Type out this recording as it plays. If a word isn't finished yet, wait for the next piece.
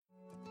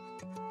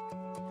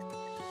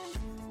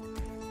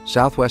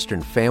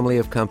Southwestern family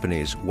of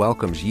companies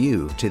welcomes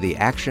you to the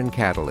Action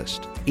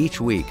Catalyst.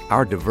 Each week,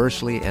 our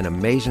diversely and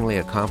amazingly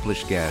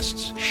accomplished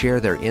guests share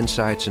their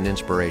insights and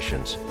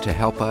inspirations to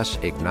help us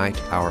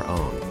ignite our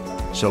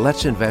own. So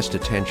let's invest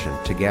attention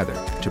together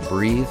to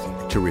breathe,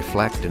 to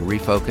reflect and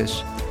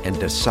refocus, and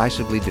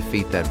decisively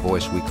defeat that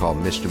voice we call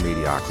Mr.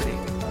 Mediocrity.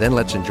 Then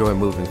let's enjoy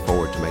moving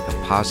forward to make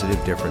a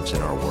positive difference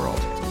in our world.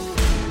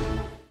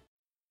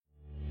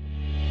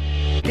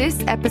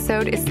 This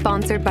episode is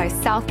sponsored by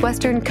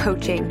Southwestern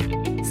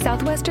Coaching.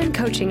 Southwestern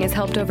Coaching has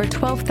helped over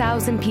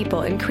 12,000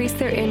 people increase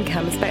their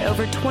incomes by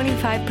over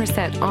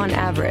 25% on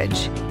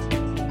average.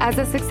 As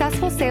a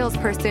successful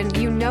salesperson,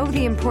 you know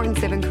the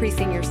importance of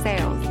increasing your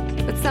sales,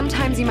 but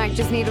sometimes you might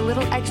just need a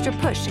little extra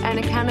push and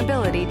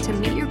accountability to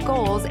meet your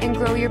goals and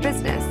grow your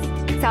business.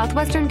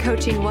 Southwestern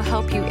Coaching will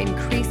help you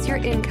increase your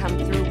income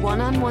through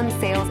one-on-one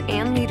sales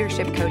and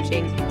leadership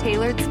coaching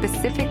tailored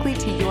specifically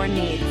to your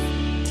needs.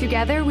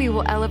 Together, we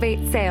will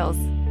elevate sales.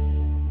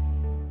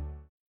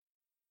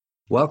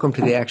 Welcome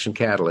to the Action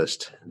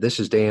Catalyst. This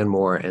is Dan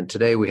Moore, and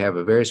today we have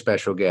a very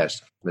special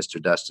guest,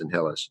 Mr. Dustin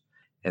Hillis,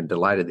 and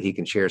delighted that he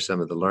can share some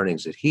of the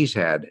learnings that he's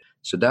had.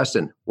 So,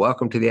 Dustin,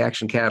 welcome to the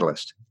Action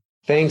Catalyst.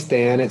 Thanks,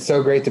 Dan. It's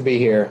so great to be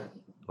here.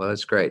 Well,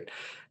 that's great.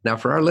 Now,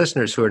 for our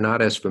listeners who are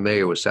not as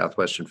familiar with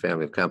Southwestern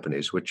family of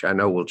companies, which I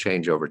know will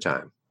change over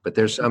time, but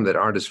there's some that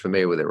aren't as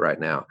familiar with it right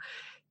now.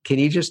 Can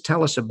you just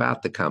tell us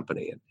about the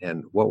company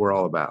and what we're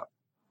all about?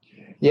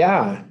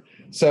 Yeah.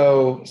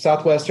 So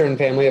Southwestern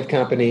family of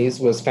companies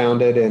was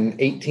founded in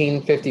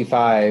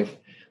 1855.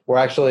 We're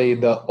actually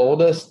the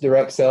oldest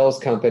direct sales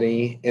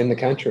company in the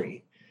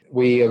country.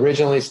 We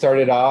originally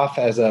started off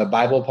as a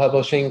Bible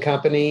publishing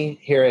company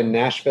here in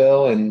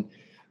Nashville, and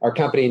our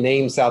company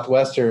name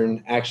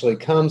Southwestern actually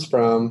comes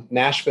from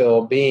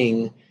Nashville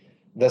being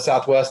the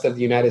Southwest of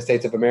the United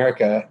States of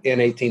America in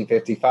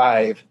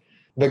 1855.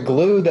 The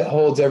glue that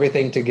holds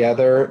everything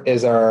together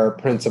is our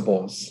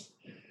principles.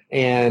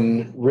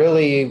 And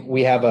really,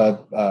 we have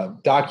a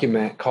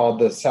document called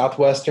the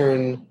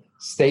Southwestern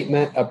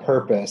Statement of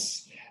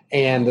Purpose.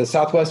 And the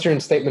Southwestern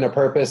Statement of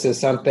Purpose is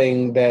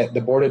something that the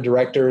board of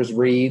directors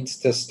reads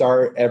to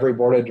start every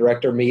board of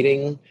director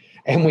meeting.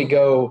 And we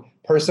go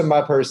person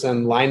by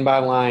person, line by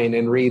line,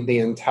 and read the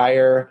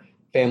entire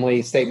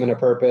family statement of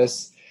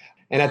purpose.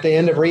 And at the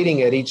end of reading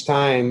it each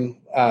time,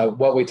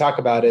 what we talk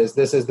about is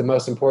this is the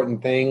most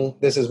important thing.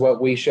 This is what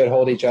we should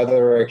hold each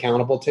other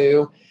accountable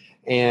to.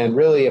 And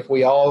really, if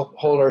we all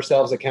hold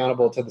ourselves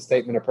accountable to the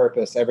statement of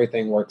purpose,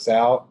 everything works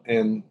out.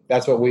 And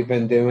that's what we've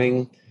been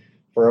doing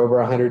for over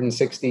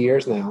 160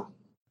 years now.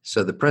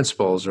 So the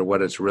principles are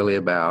what it's really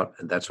about,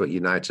 and that's what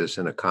unites us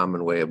in a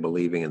common way of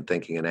believing and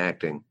thinking and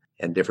acting.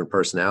 And different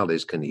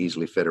personalities can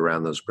easily fit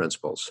around those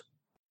principles.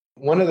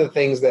 One of the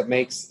things that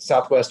makes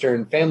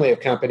Southwestern family of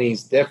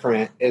companies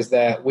different is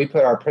that we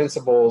put our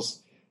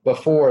principles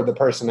before the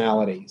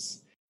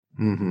personalities.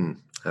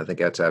 I think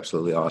that's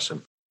absolutely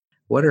awesome.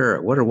 What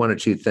are one or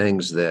two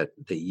things that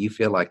you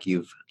feel like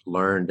you've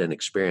learned and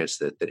experienced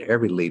that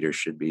every leader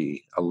should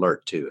be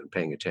alert to and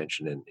paying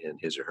attention in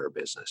his or her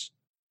business?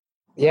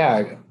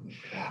 Yeah,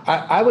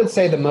 I would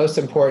say the most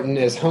important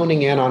is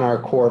honing in on our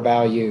core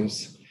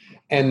values,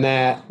 and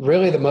that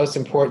really the most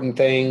important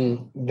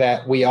thing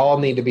that we all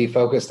need to be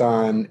focused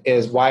on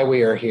is why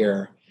we are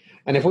here.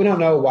 And if we don't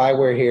know why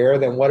we're here,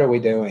 then what are we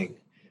doing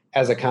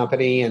as a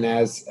company and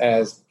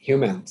as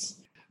humans?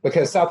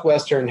 Because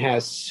Southwestern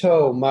has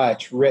so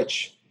much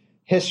rich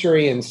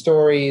history and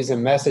stories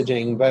and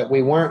messaging, but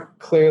we weren't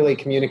clearly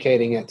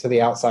communicating it to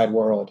the outside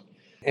world.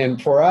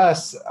 And for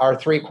us, our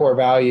three core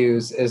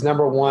values is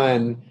number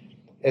one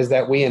is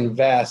that we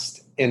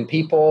invest in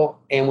people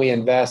and we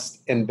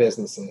invest in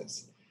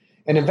businesses.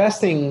 And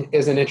investing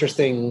is an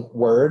interesting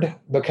word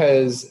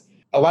because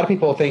a lot of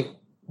people think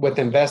with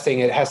investing,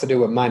 it has to do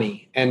with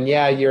money. And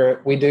yeah,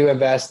 we do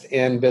invest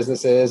in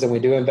businesses and we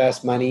do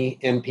invest money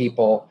in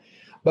people.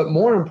 But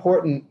more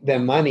important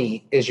than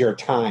money is your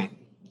time.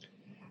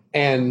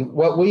 And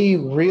what we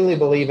really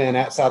believe in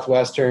at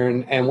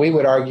Southwestern, and we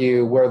would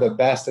argue we're the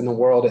best in the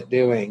world at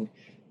doing,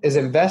 is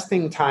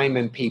investing time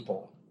in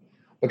people.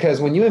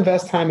 Because when you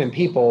invest time in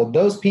people,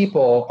 those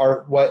people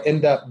are what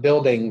end up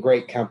building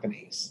great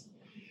companies.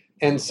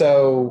 And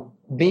so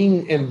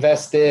being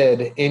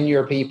invested in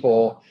your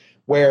people,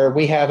 where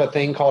we have a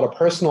thing called a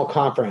personal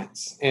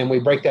conference, and we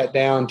break that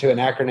down to an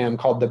acronym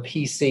called the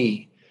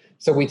PC.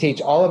 So we teach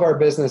all of our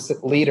business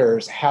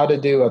leaders how to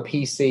do a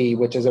PC,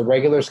 which is a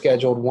regular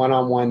scheduled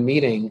one-on-one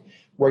meeting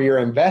where you're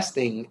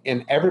investing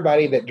in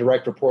everybody that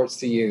direct reports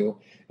to you.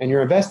 And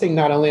you're investing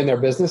not only in their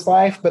business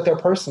life, but their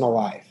personal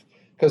life,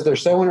 because they're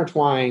so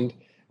intertwined.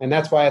 And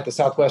that's why at the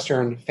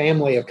Southwestern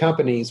family of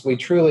companies, we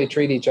truly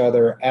treat each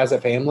other as a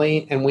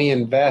family and we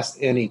invest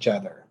in each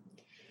other.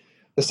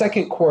 The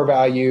second core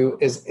value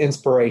is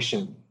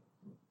inspiration.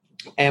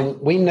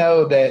 And we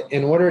know that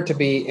in order to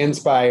be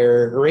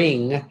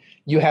inspiring,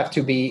 you have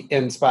to be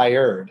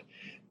inspired.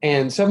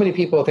 And so many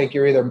people think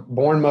you're either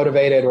born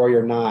motivated or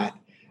you're not.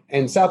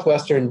 And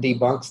Southwestern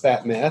debunks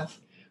that myth.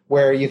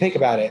 where you think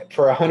about it,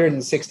 for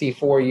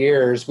 164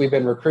 years, we've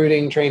been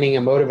recruiting, training,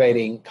 and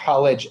motivating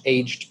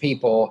college-aged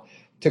people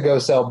to go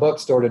sell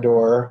books door to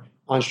door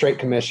on straight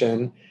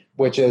commission,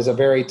 which is a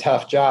very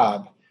tough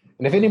job.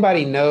 And if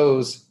anybody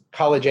knows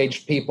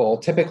college-aged people,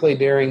 typically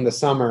during the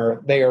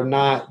summer, they are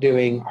not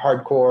doing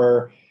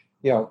hardcore,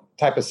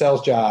 type of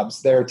sales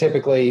jobs. They're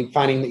typically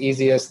finding the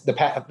easiest, the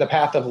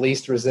path of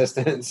least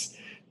resistance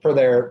for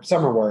their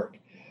summer work.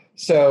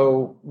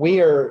 So we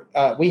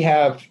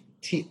have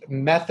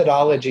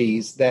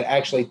methodologies that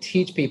actually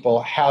teach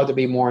people how to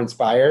be more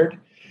inspired.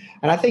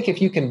 And I think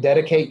if you can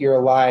dedicate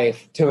your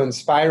life to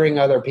inspiring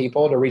other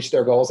people to reach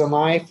their goals in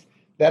life,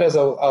 that is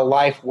a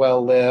life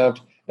well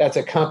lived. That's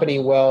a company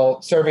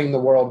well serving the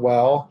world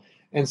well.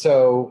 And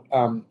so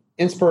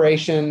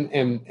inspiration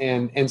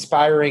and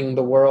inspiring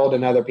the world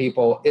and other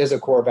people is a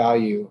core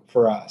value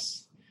for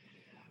us.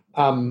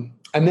 And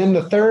then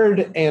the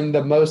third and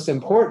the most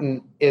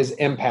important is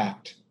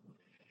impact.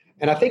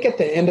 And I think at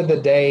the end of the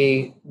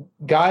day,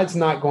 God's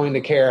not going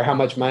to care how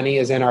much money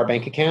is in our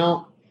bank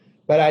account.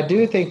 But I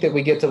do think that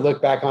we get to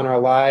look back on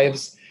our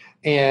lives.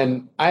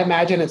 And I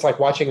imagine it's like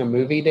watching a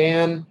movie,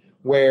 Dan,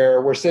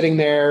 where we're sitting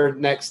there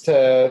next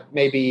to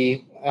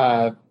maybe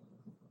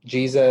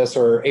Jesus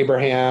or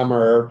Abraham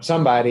or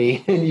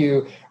somebody, and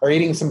you are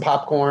eating some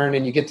popcorn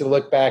and you get to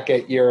look back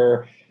at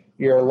your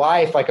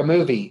life like a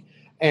movie.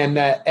 And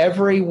that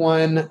every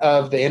one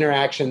of the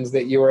interactions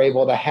that you were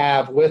able to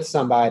have with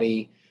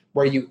somebody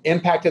where you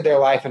impacted their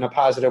life in a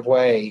positive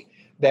way,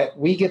 that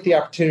we get the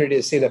opportunity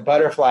to see the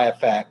butterfly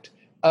effect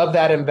of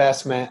that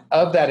investment,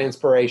 of that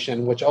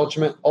inspiration, which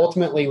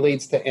ultimately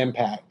leads to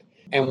impact.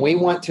 And we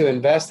want to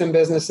invest in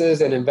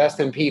businesses and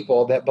invest in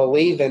people that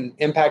believe in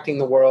impacting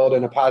the world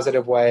in a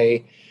positive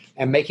way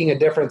and making a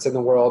difference in the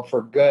world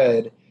for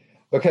good,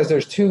 because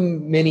there's too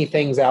many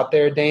things out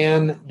there,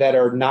 Dan, that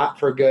are not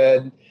for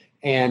good.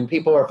 And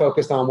people are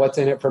focused on what's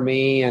in it for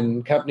me,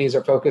 and companies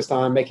are focused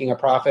on making a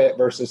profit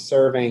versus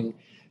serving.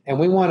 And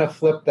we want to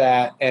flip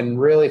that and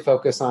really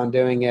focus on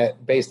doing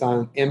it based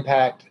on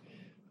impact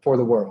for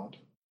the world.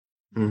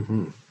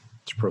 Mm-hmm.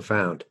 It's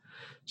profound.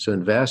 So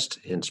invest,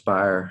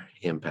 inspire,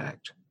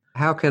 impact.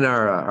 How can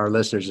our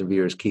listeners and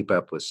viewers keep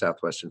up with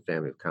Southwestern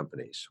family of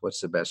companies?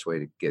 What's the best way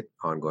to get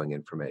ongoing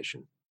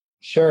information?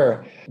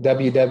 Sure.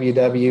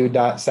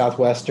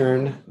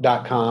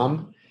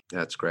 www.southwestern.com.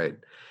 That's great.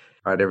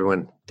 All right,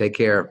 everyone, take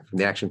care. From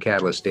the Action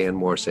Catalyst, Dan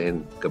Moore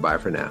saying goodbye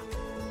for now.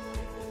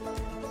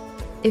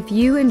 If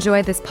you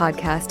enjoy this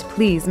podcast,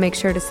 please make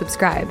sure to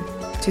subscribe.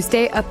 To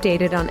stay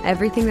updated on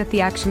everything that the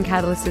Action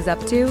Catalyst is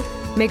up to,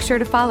 make sure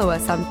to follow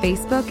us on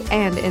Facebook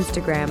and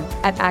Instagram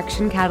at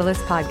Action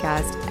Catalyst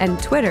Podcast and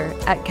Twitter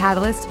at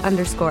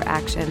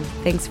Catalyst_Action.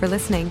 Thanks for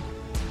listening.